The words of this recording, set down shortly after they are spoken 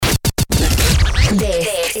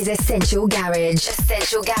is Essential Garage.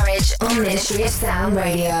 Essential Garage on Ministry of Sound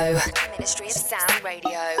Radio. Ministry of Sound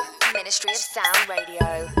Radio. Ministry of Sound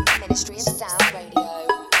Radio. Ministry of Sound Radio.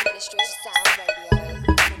 Ministry of Sound Radio.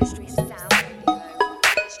 Ministry of Sound Radio.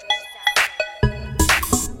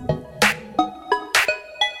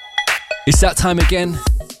 It's that time again.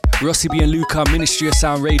 Rossi and Luca, Ministry of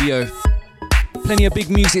Sound Radio. Plenty of big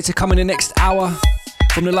music to come in the next hour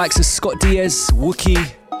from the likes of Scott Diaz,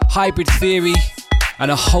 Wookie, Hybrid Theory, and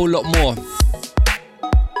a whole lot more.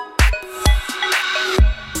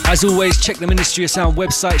 As always, check the Ministry of Sound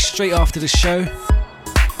website straight after the show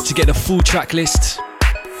to get the full track list.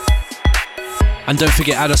 And don't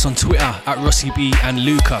forget, add us on Twitter at Rossi B and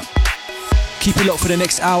Luca. Keep it locked for the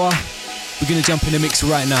next hour. We're going to jump in the mix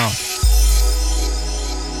right now.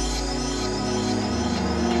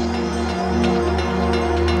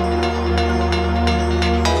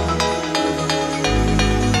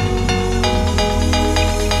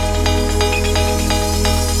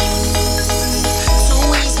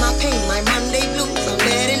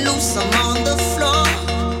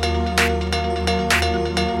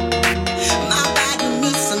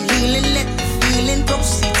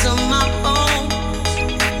 Proceed to my bones.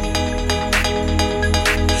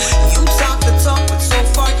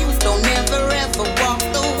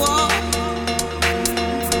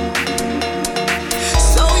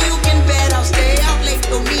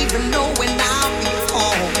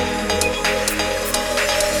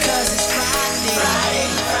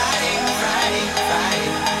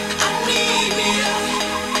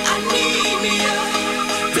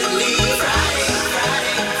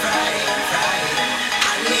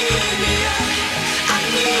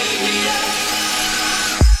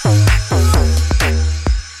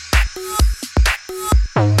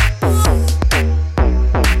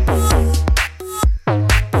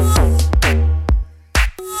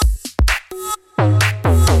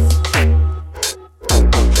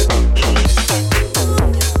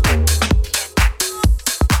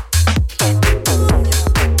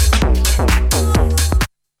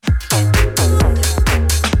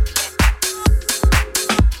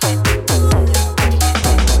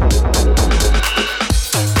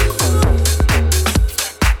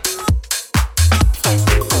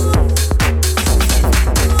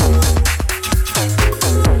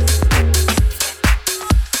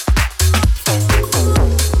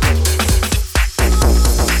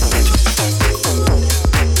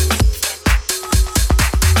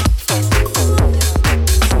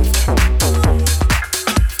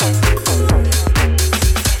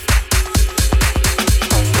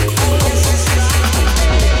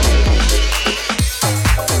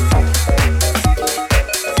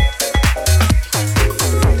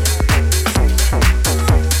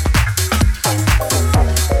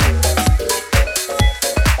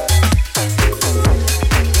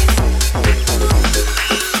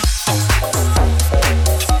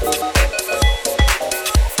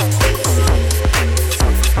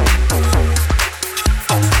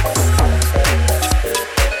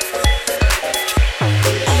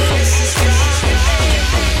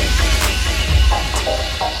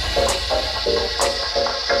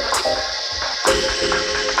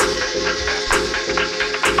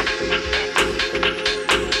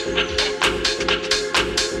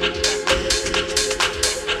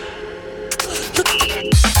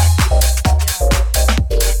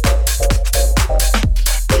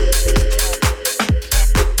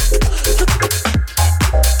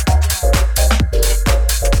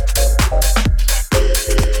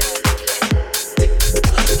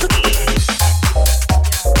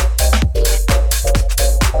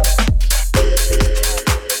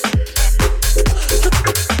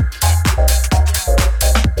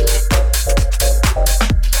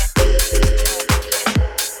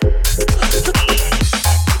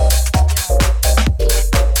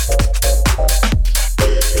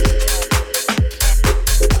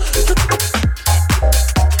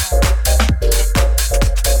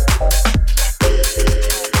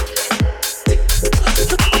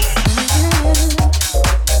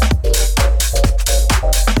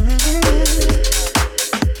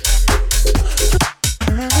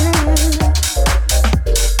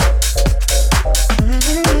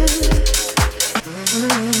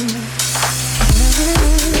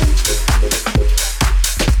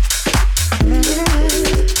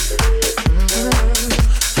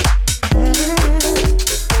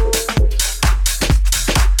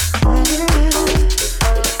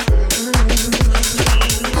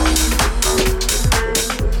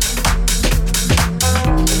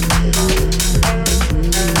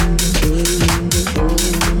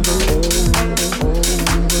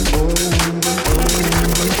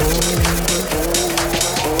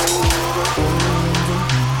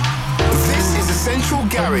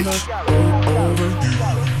 garage. Over you.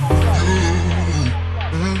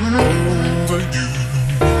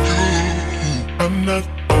 I'm not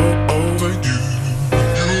over you.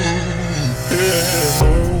 Yeah,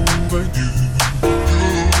 over you.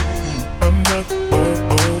 I'm not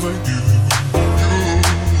over you.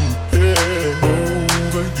 Yeah,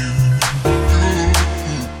 over you.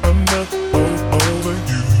 I'm not over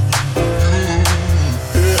you.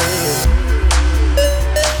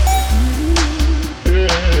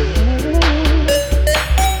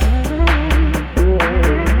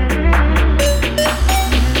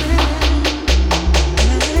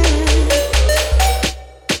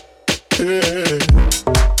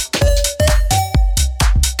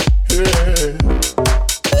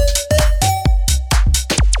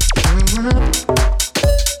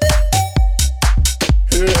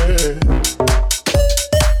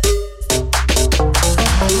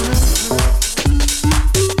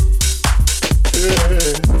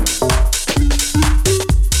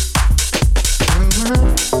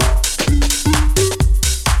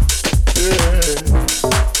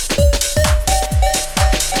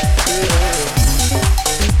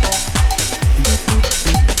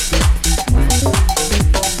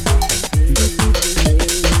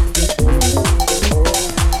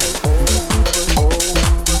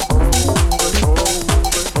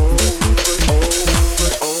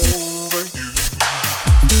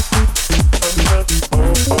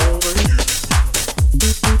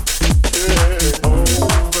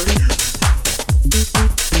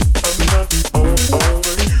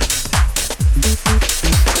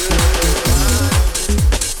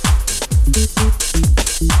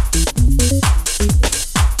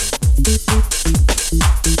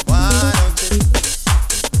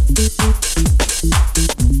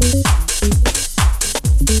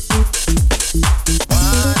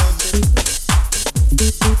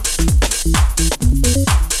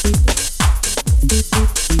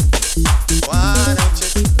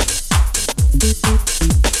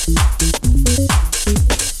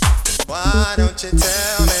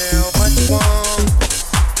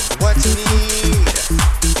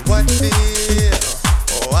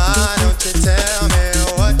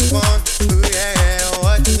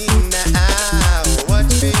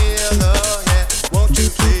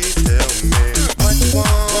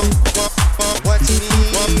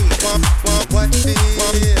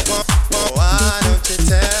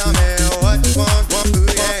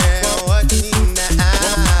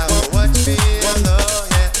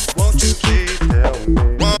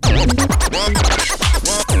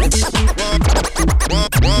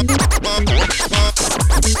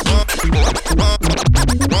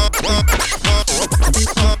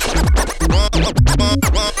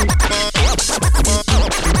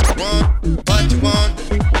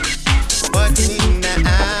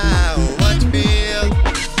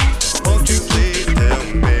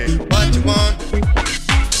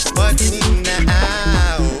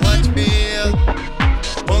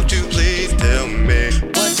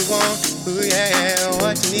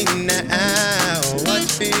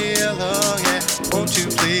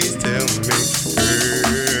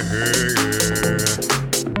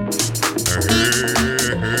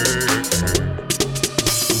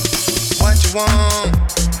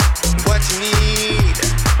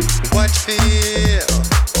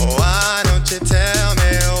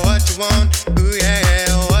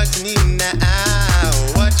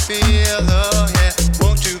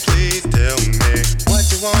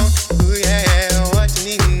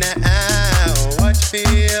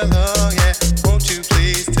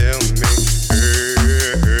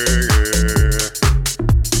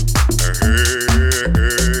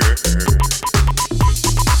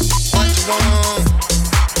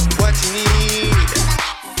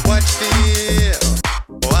 What you feel?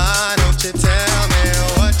 Why don't you tell me?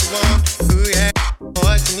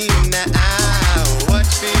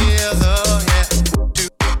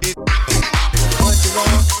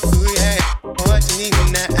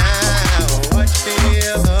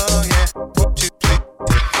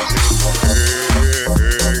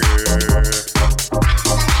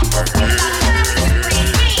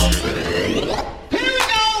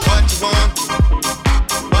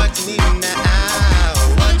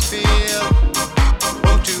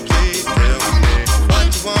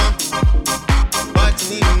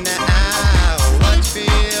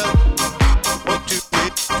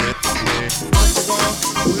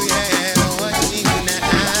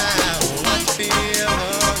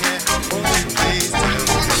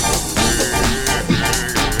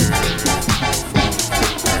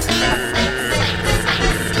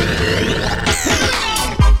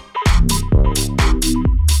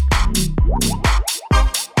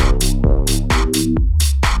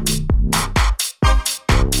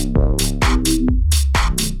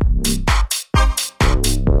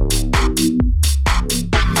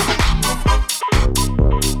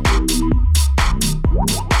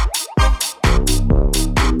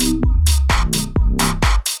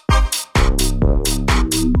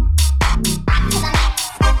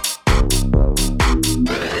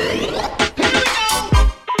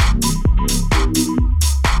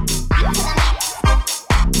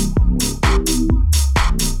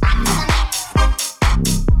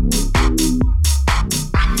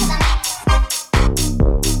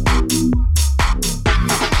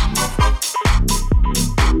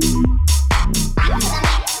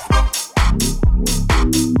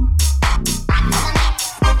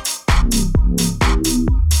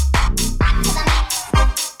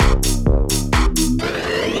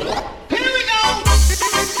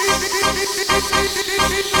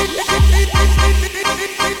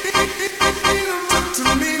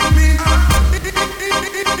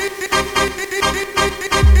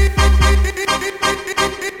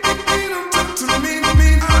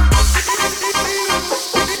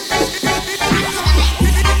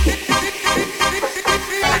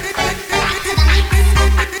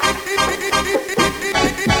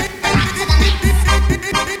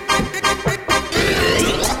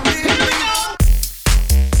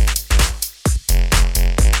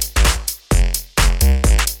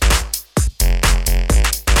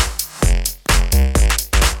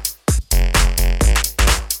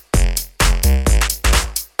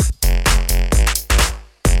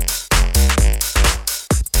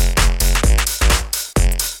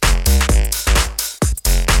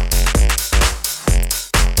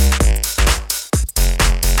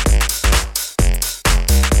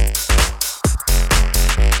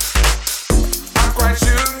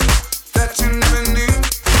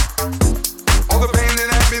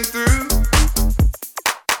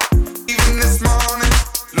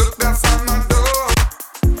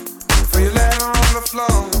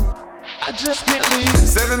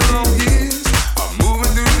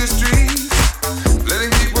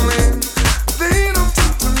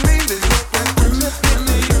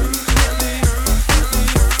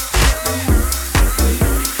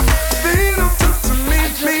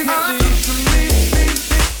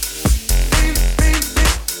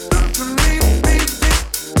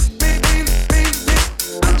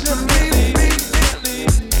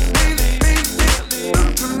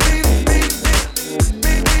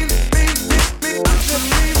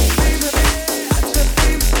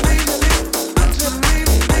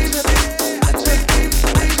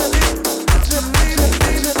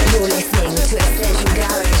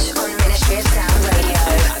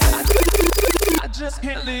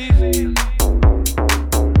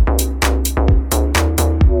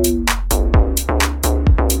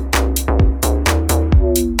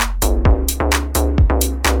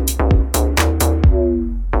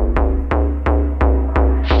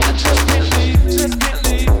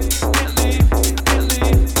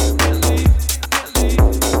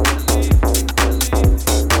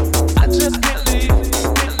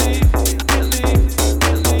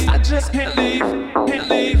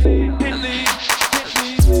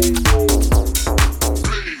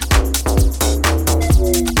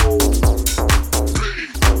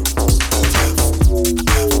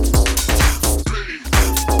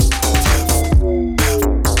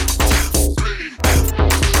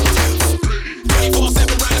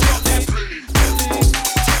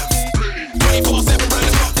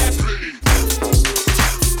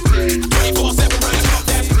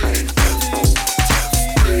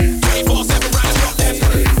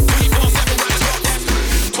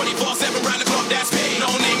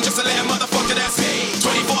 name, just a little motherfucker, that's me.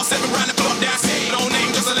 24/7 round the clock, that's me. No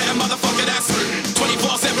name, just a little motherfucker, that's me.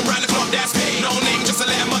 24/7 round the clock, that's me. No name, just a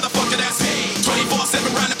little motherfucker, that's me.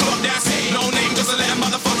 24/7 round the clock, that's me. No name, just a little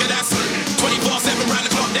motherfucker, that's me. 24/7 round the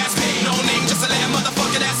clock, that's me. No name, just a little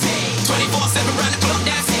motherfucker, that's me. 24/7 round the clock,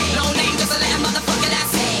 that's me. No name, just a little motherfucker,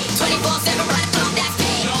 that's me. 24/7 round the clock, that's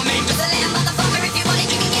me. No name, just a little motherfucker. If you want it,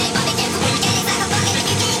 you can get it, but it gets when you get it, like a fucking if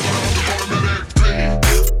you get it.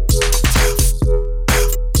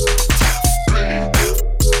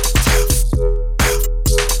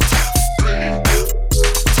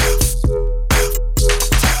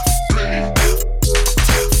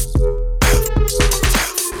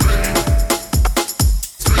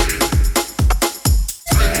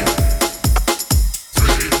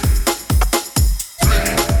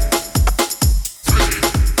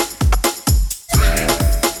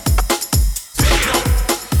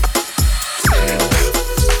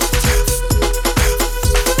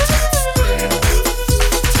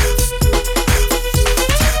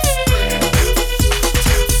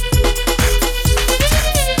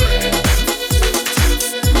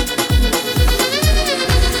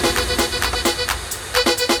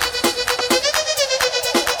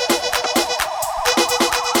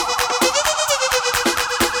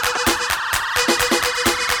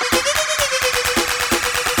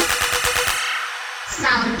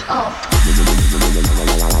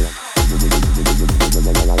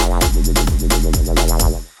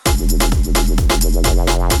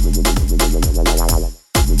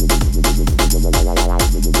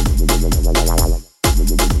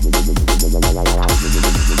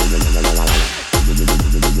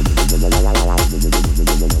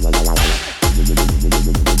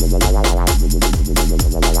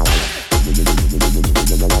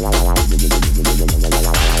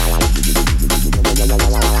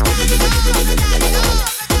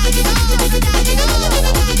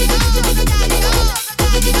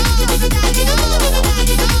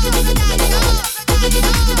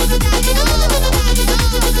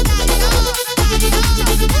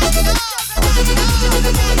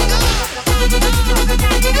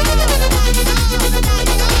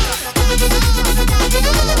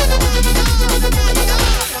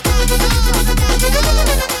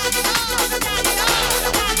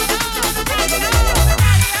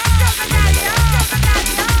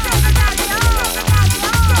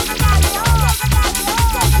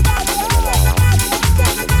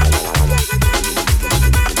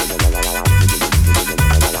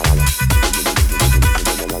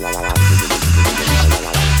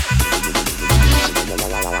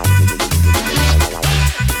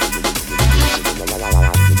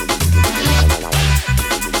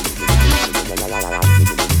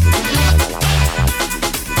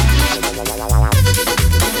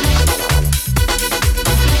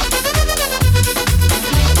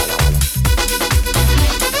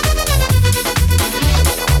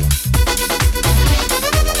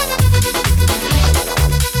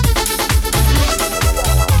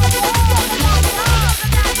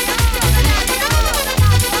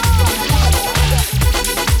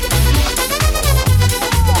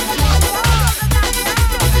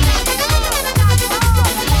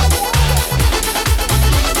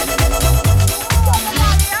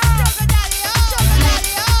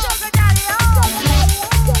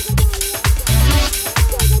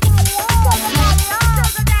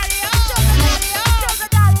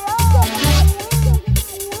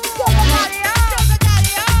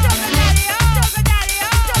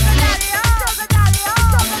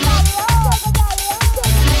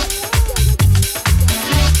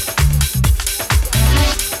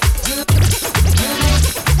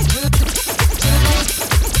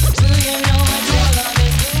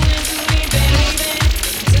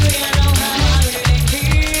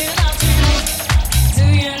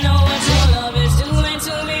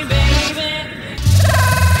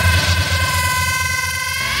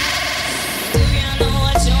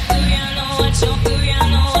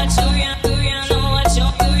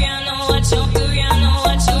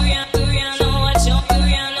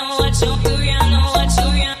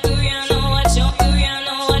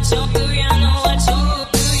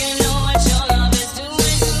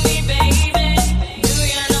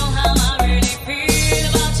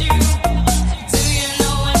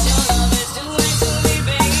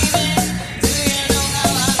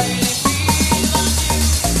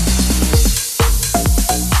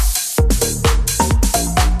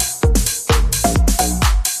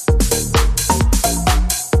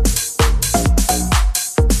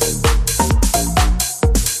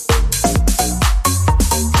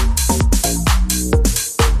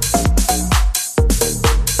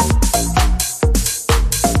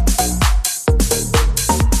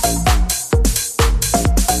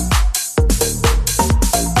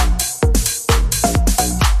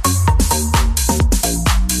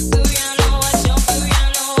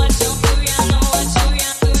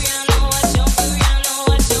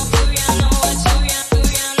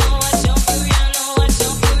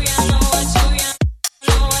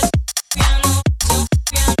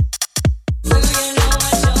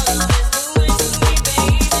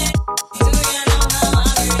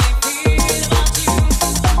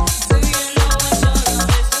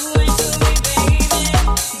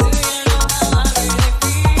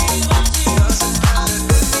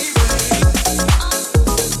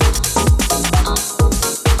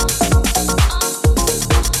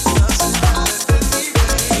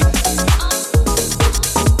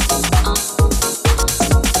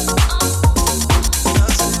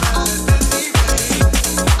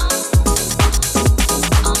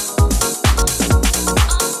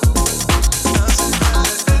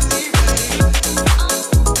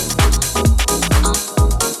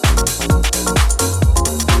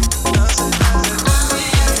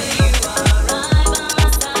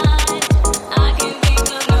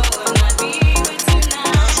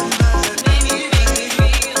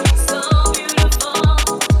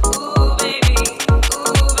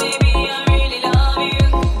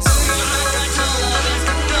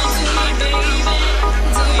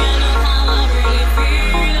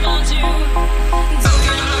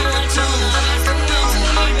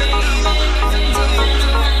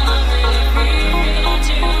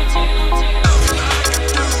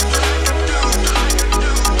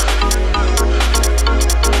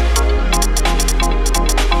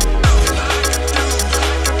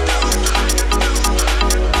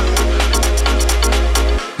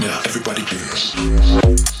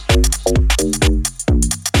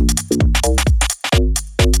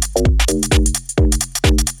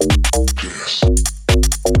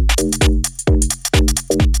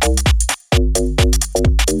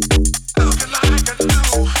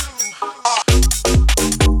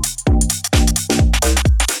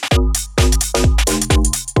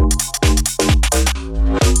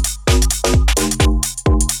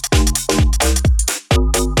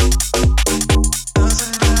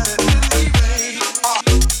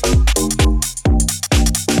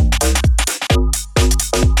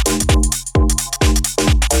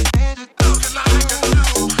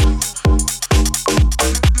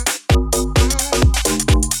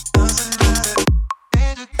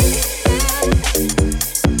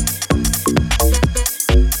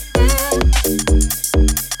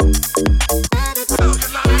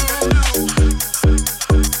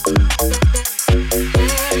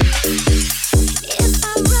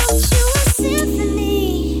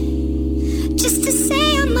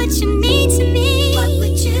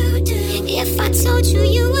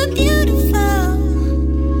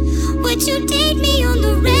 would you date me on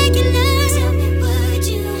the regular? Tell me, would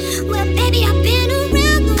you? Well, baby, I've been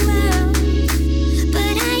around the world,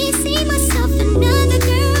 but I ain't seen myself another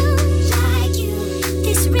girl like you.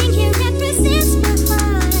 This ring here represents my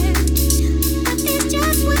heart, but there's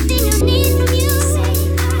just one thing I need from you. Say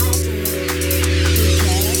I do.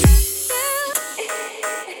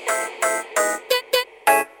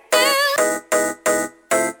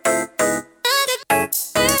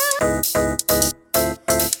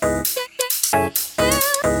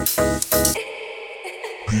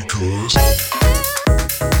 Because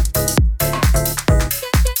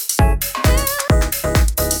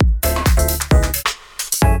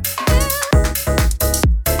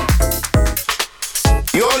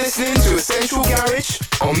you're listening to Essential Garage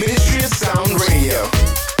on Ministry of Sound Radio.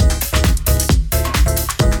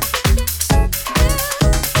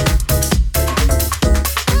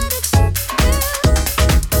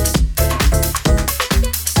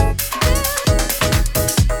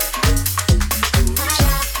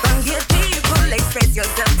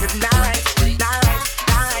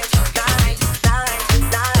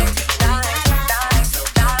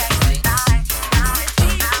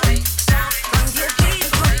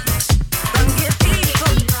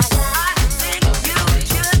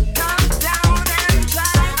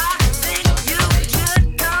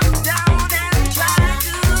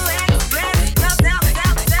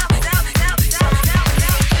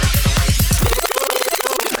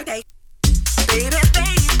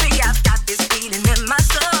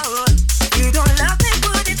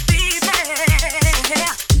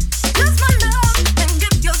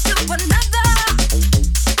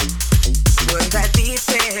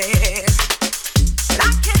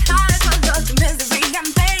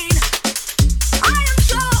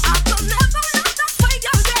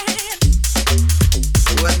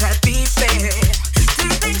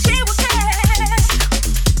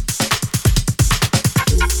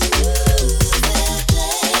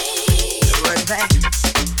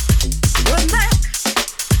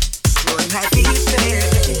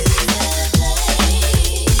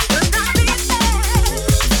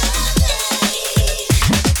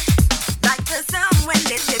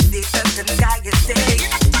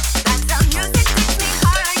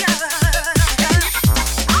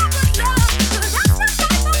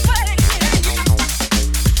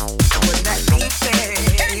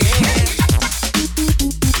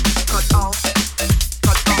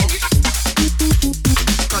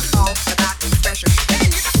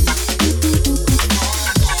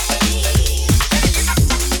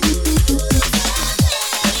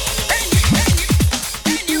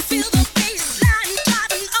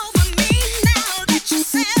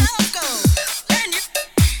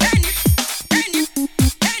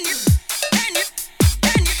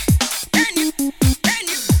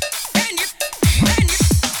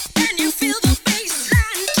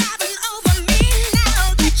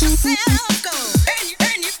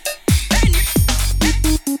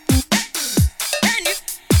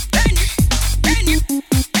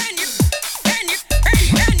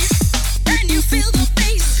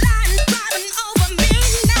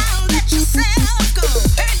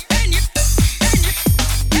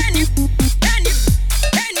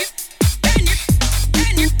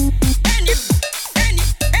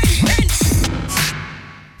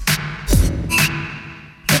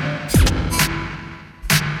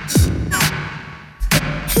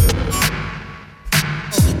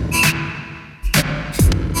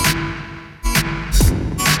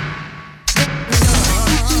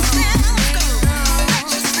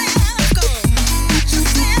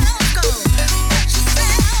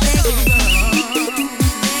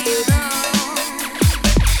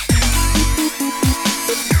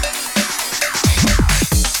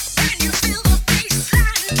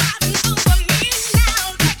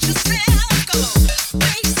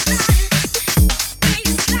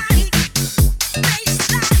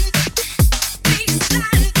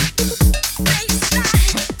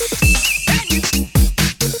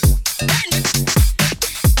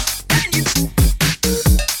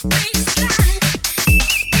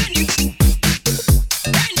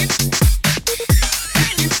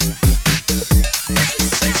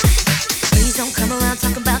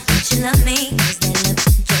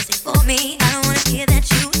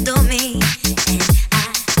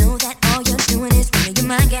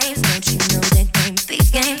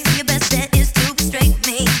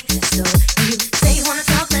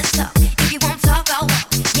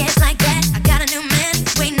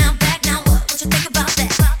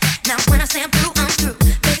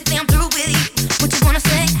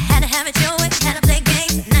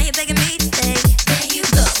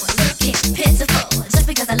 Pitiful, just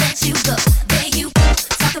because I let you go. There you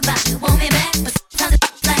talk about you.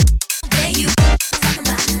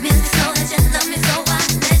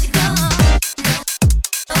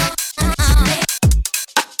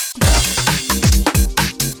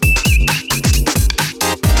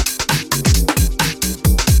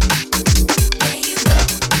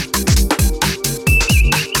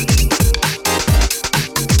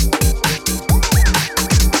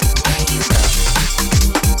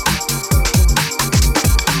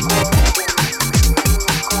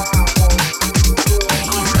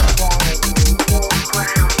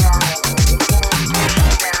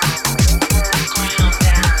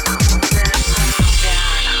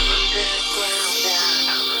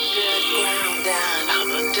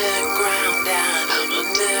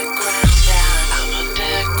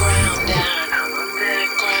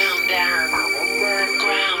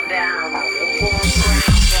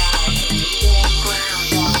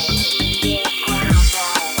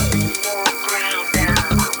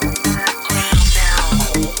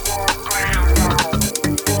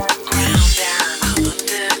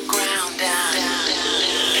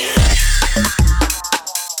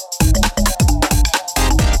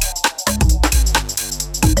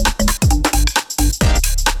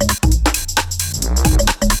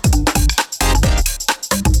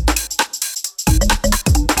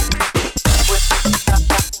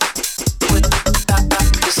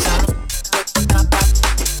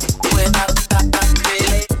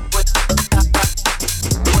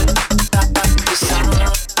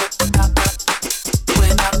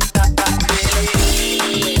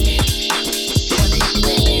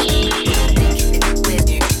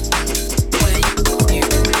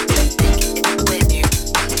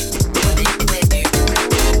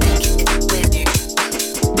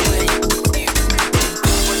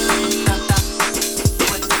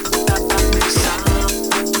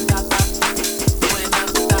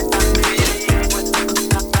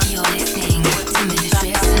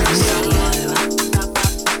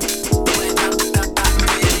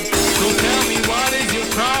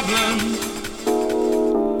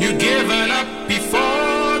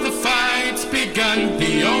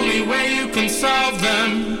 solve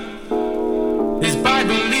them is by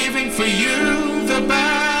believing for you the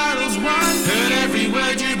battle's won. Heard every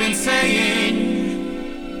word you've been saying.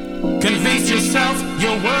 Convince yourself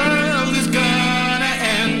your world is gonna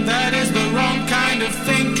end. That is the wrong kind of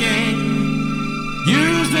thinking.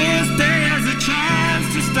 Use this day as a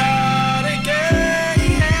chance to start again.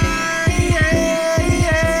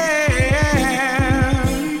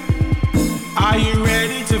 Are you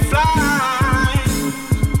ready to fly?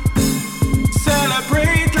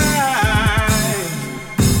 Celebrate life.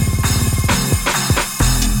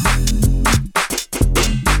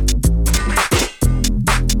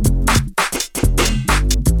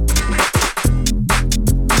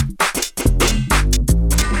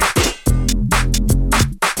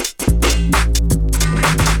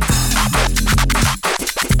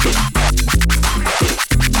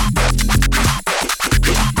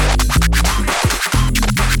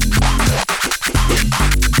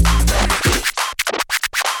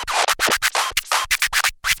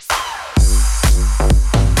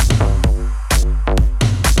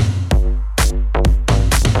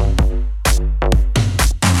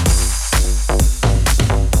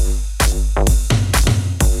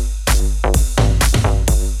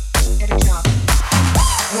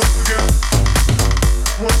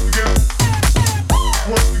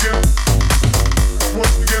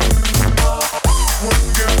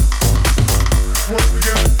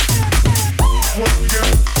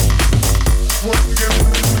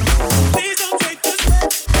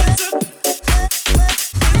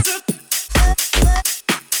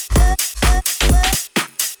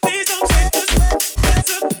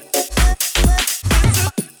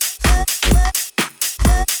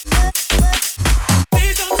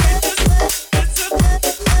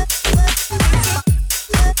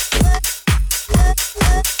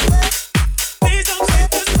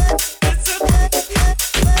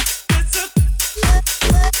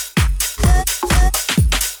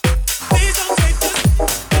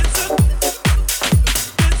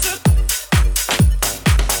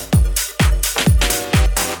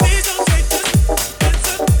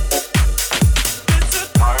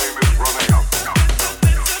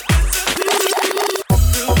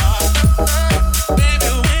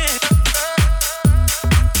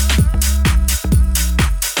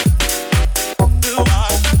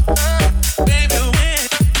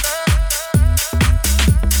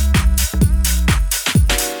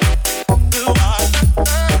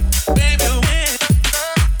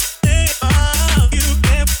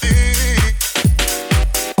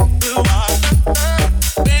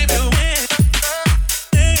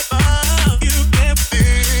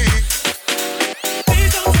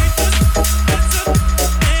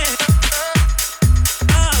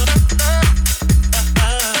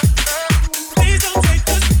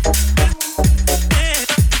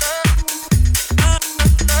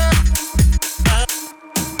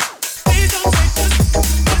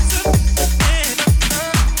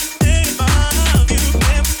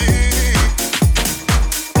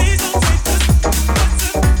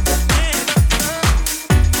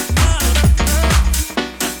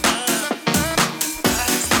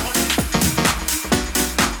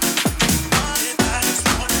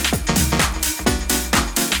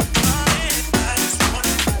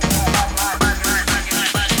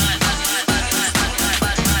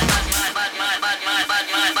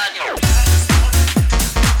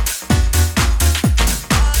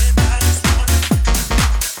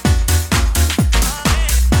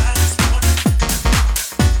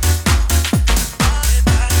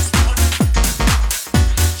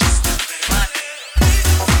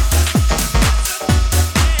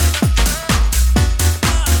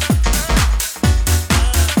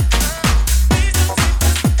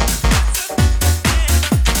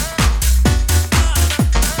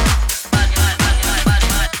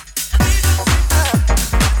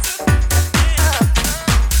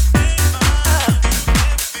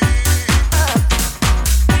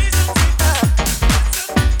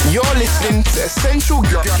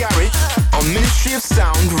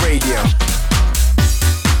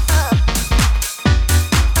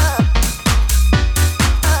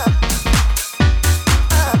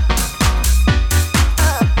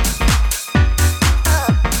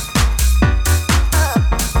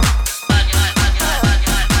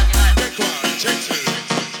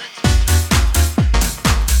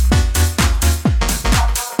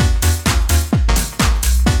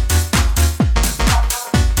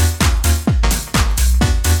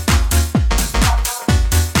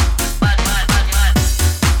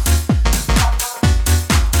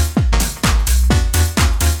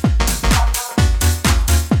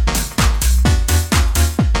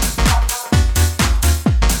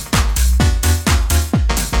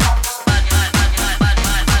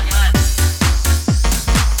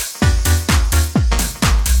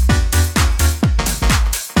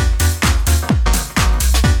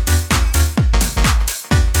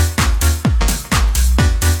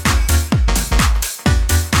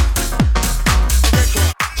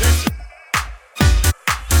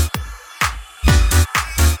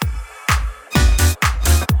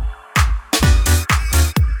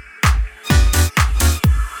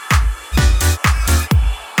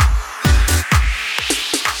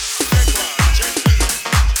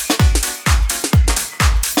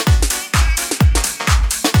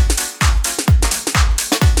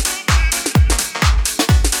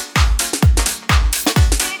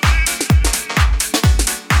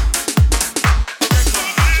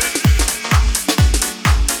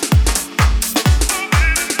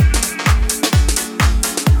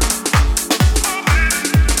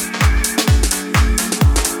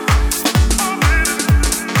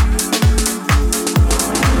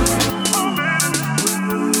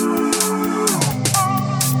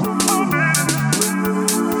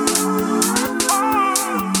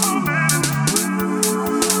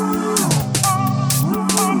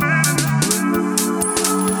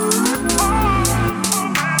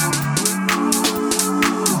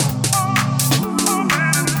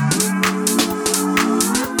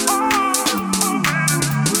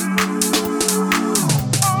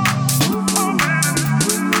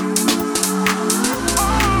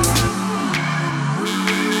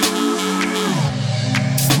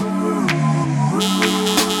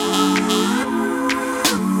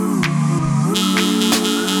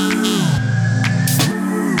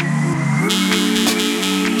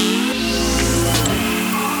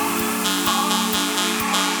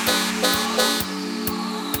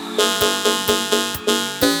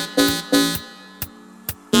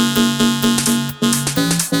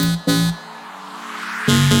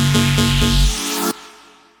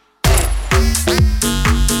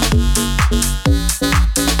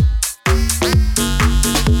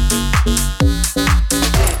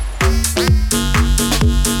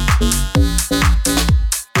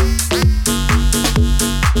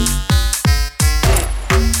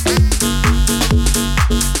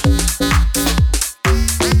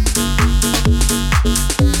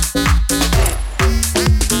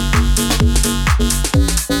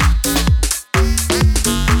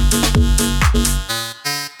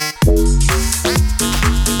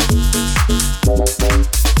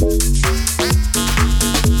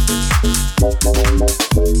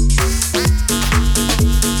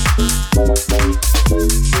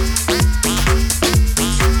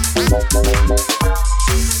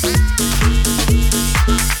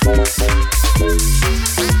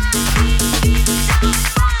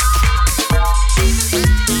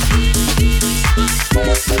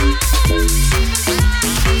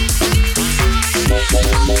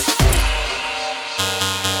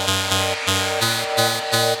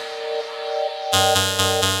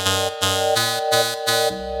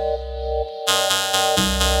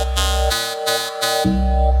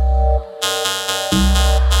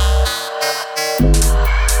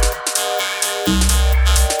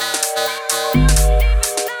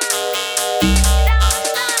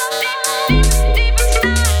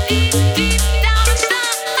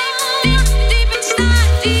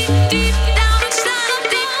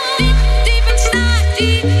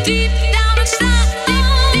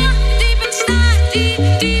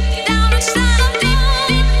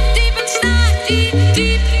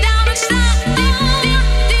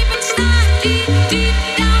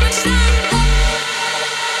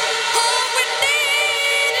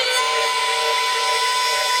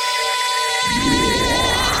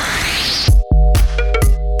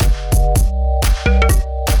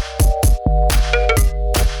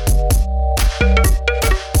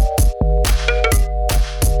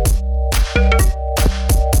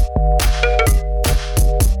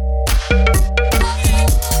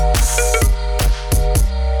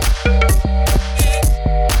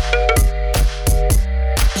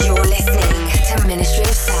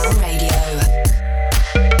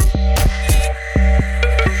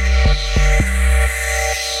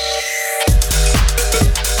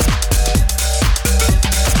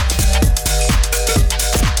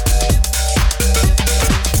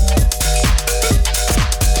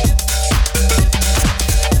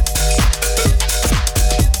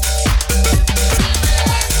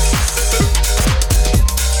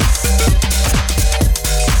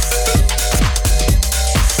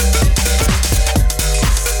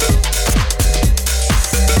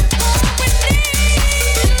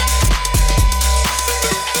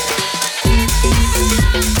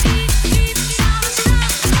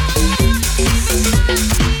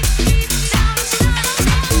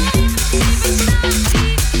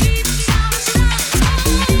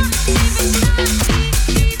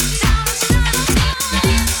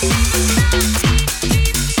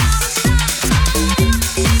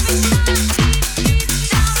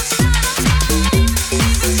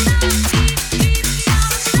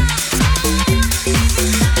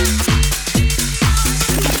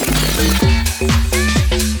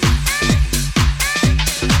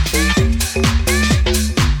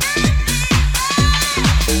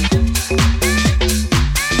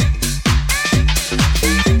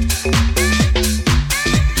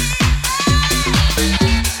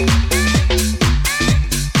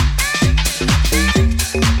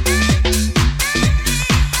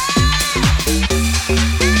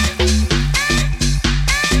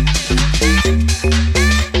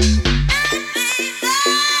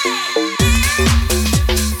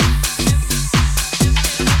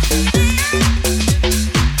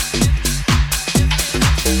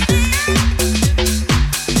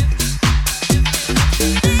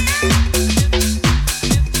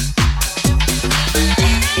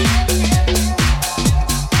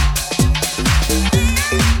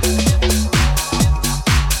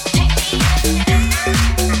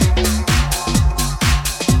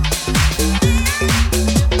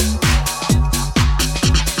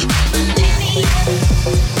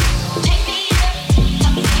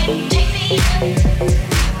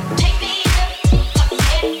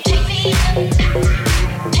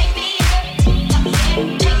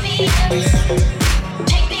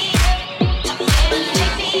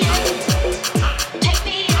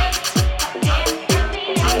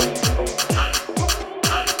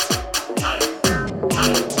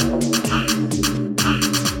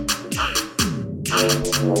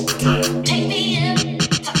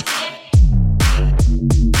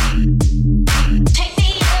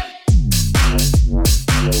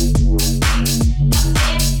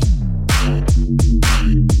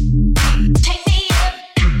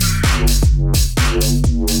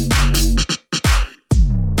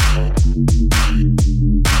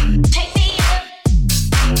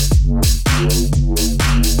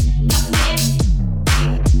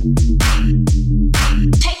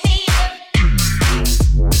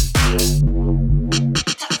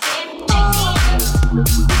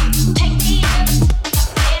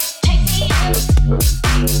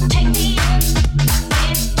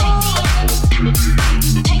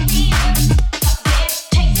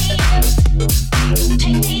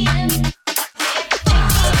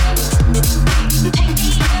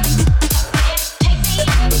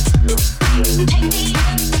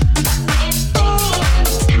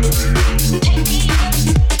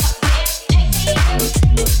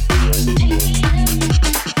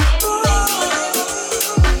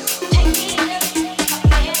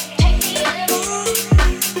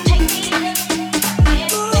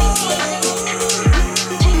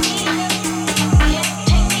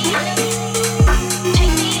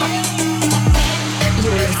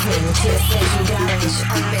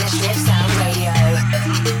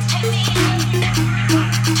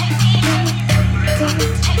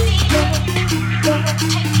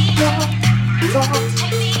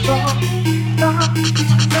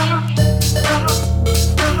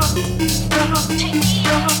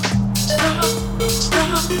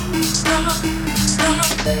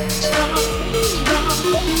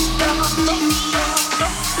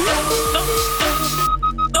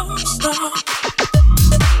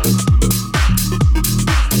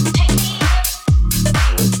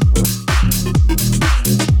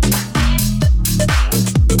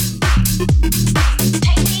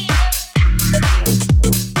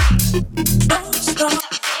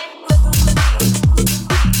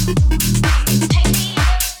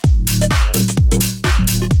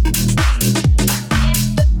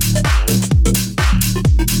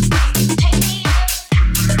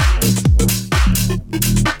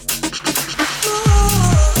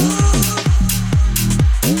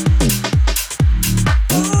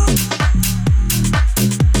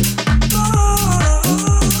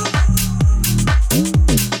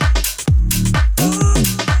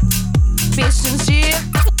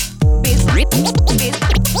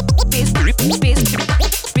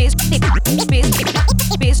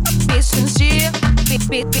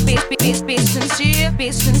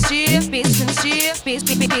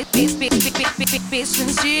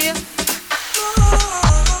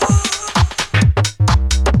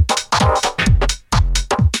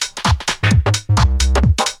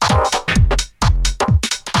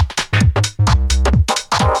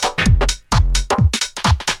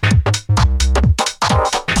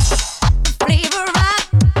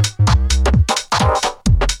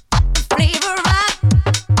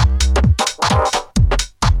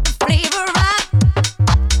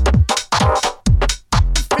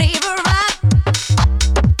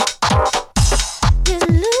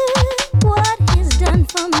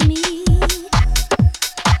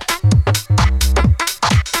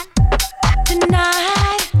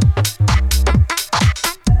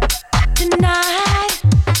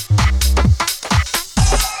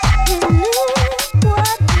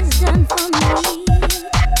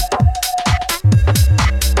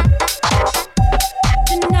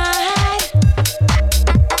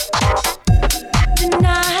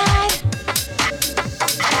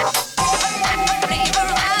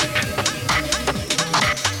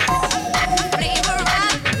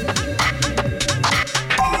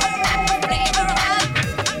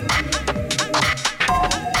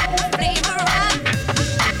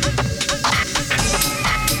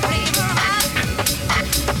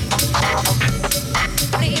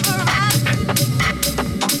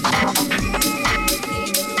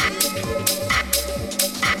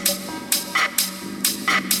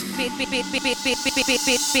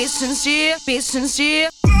 Be sincere, be sincere.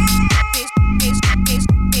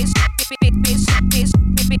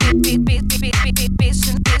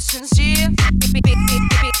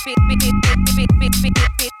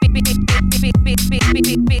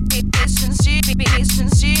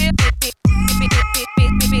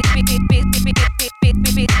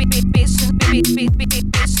 Be sincere.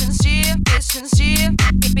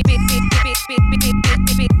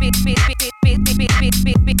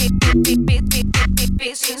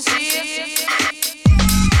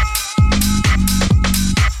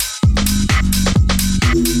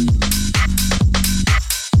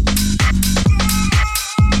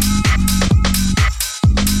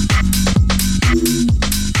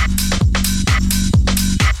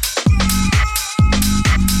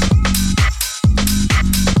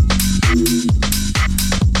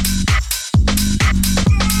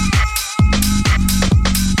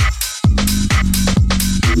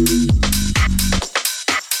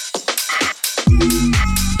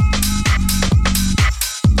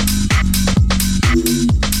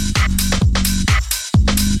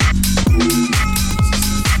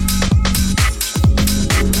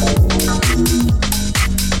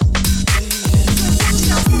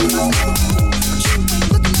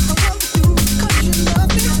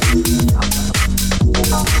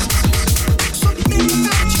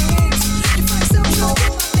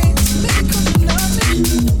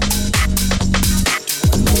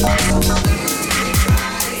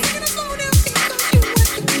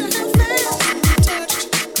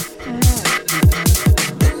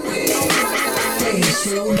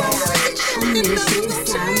 Ministry of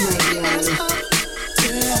Sound Radio. I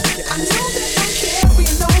know that I'm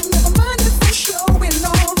carrying on, never mind if I'm showing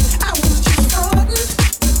on. I was just starting.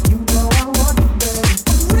 You know I want it, baby.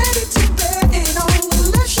 I'm ready to bet it on,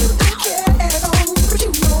 unless you don't care at all. But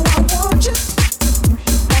you know I want you.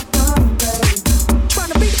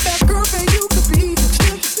 Trying to be the best girl that you could be.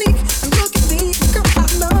 Still you sneak and look at me, girl, I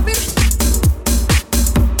love it.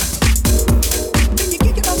 Then you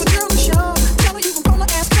get your other girl to show. Tell her you gon' call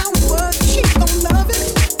her ass down with what she gon' love it.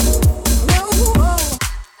 No,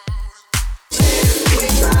 we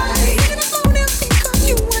tried. And I know that because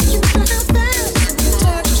you want you to have that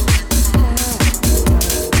touch.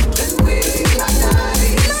 Then we got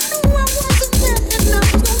nice. And I knew I wasn't there, and I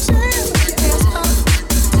was gon' tear your ass up.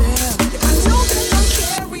 I know that I'm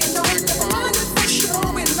carrying on, never mind if I'm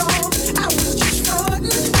showing on. I was just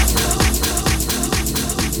starting.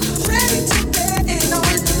 Ready to bet it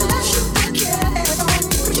on, unless you don't care at all.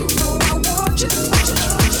 But you know I want you.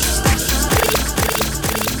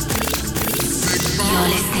 You're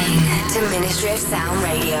listening to Ministry of Sound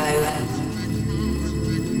Radio.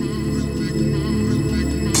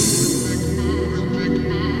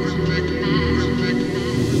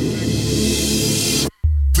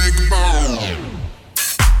 Big ball.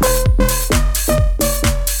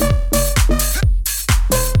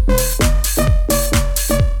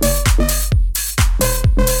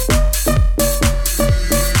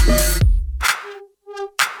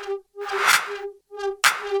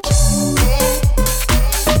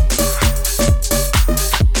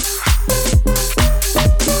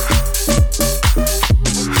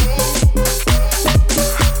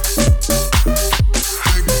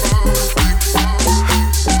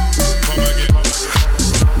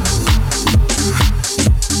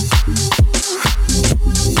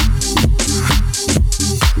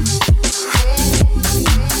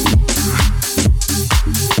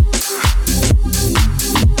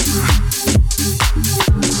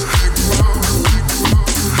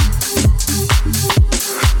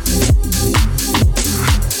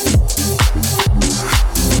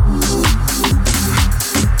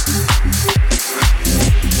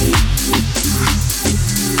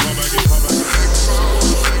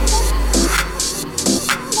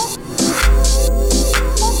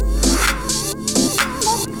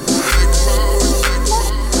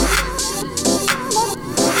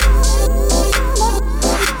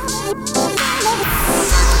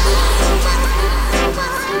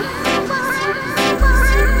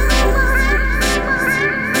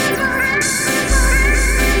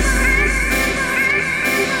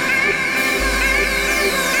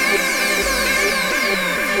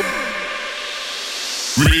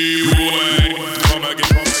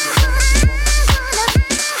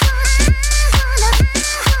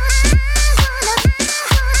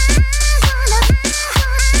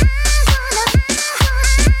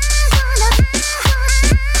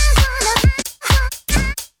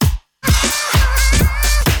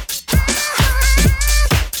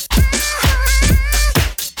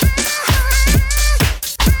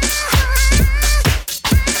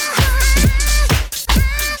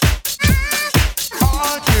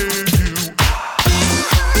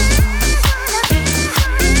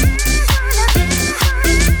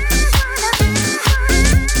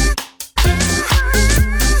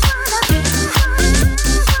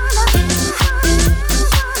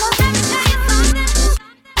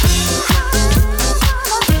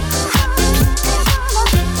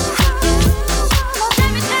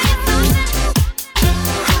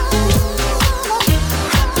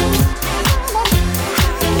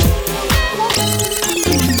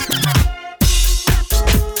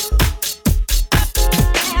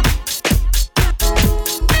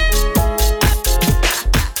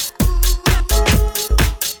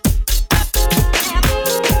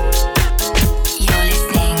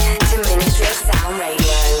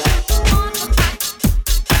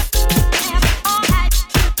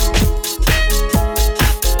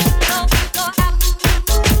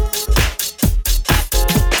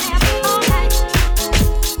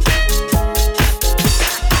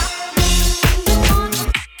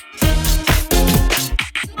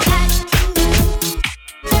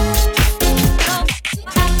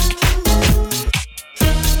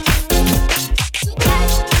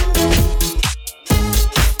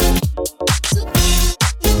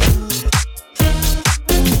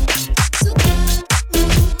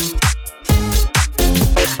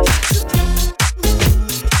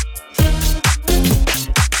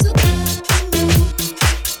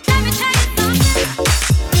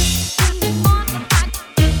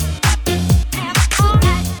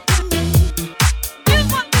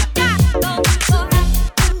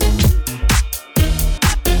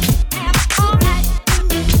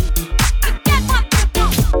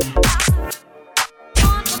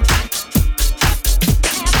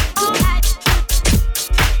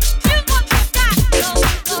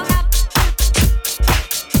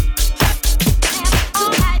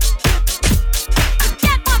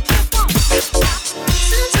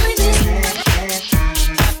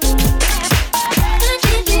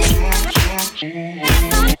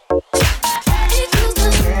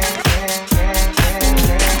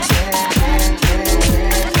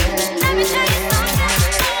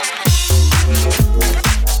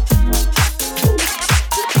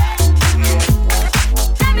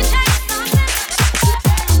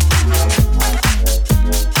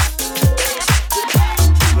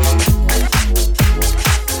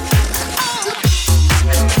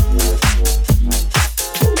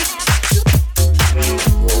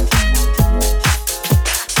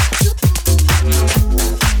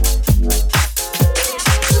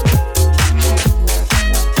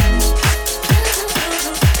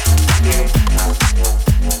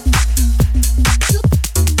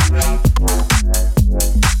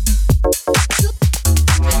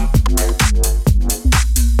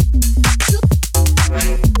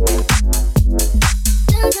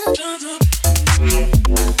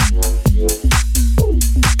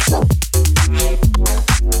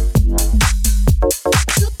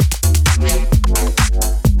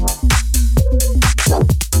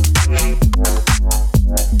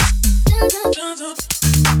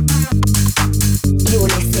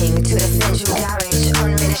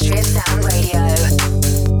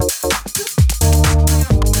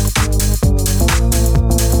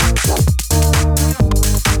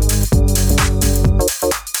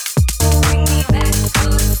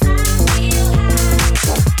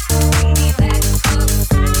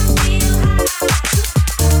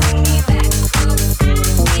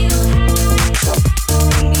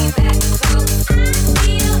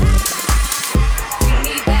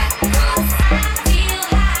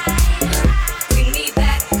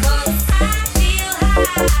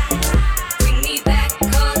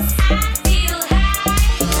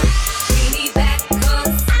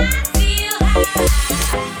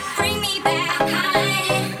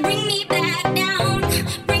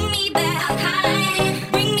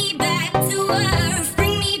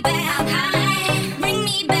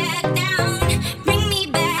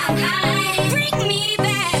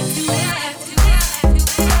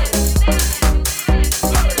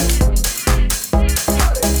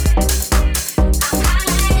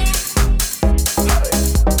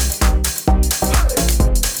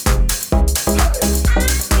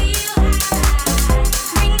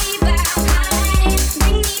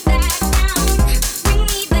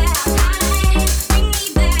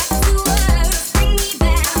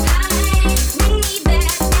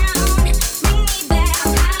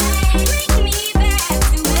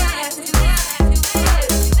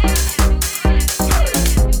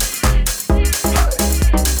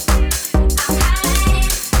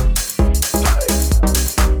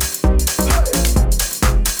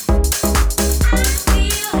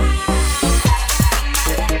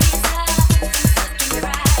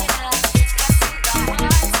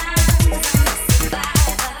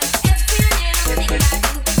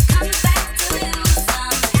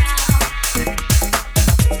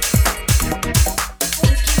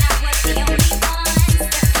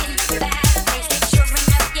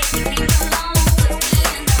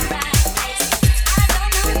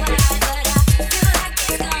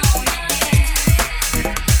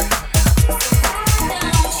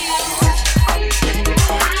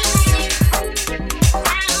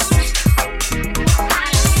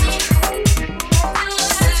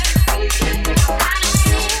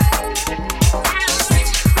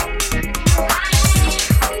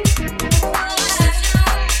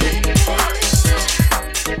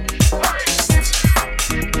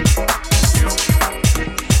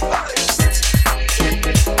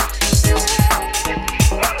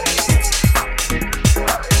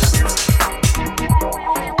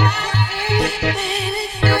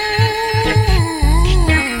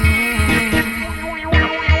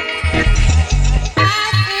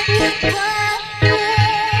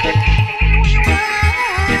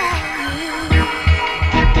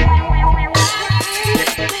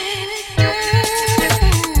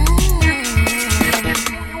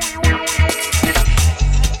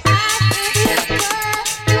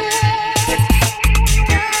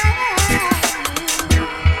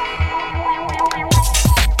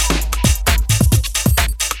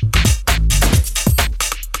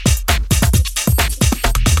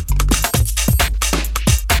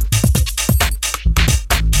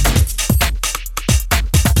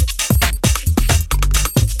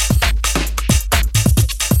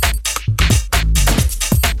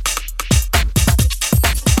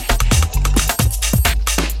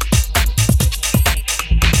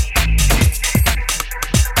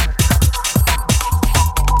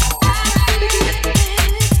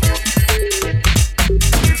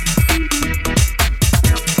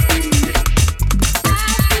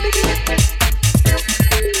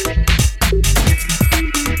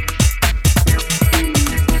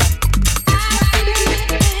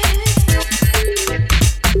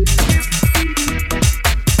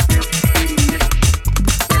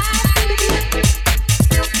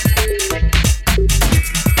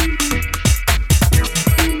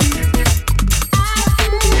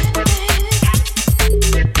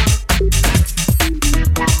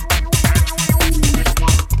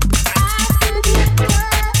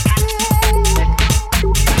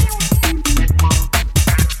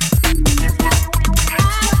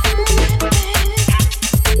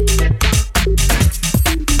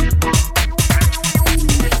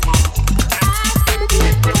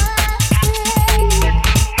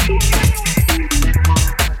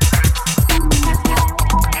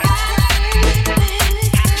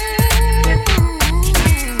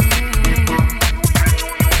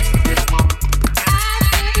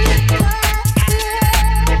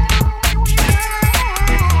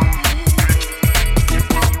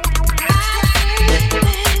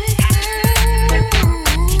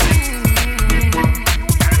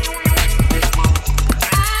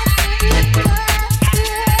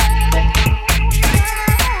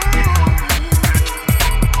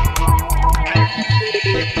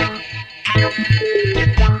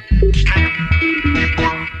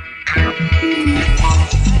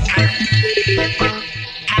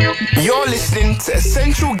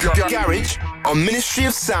 Essential Garage on Ministry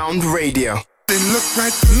of Sound Radio.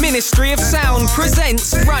 Ministry of Sound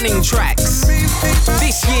presents Running Tracks,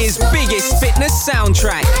 this year's biggest fitness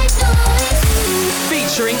soundtrack.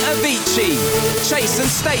 Featuring Avicii, Chase and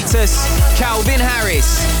Status, Calvin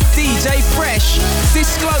Harris, DJ Fresh,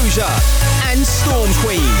 Disclosure, and Storm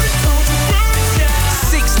Queen.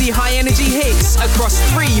 60 high-energy hits across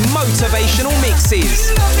 3 motivational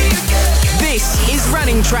mixes. This is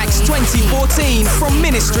Running Tracks 2014 from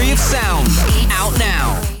Ministry of Sound. Out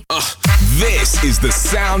now. This is the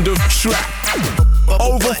sound of trap.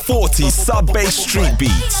 Over 40 sub-bass street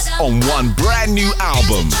beats on one brand new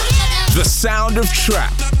album. The Sound of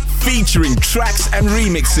Trap, featuring tracks and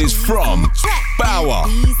remixes from Bauer,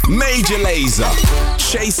 Major Lazer,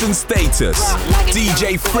 Chase and Status,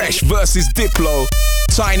 DJ Fresh vs Diplo,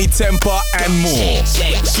 Tiny Temper, and more.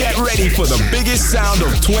 Get ready for the biggest sound of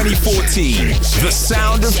 2014. The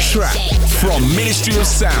Sound of Trap from Ministry of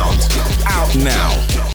Sound. Out now.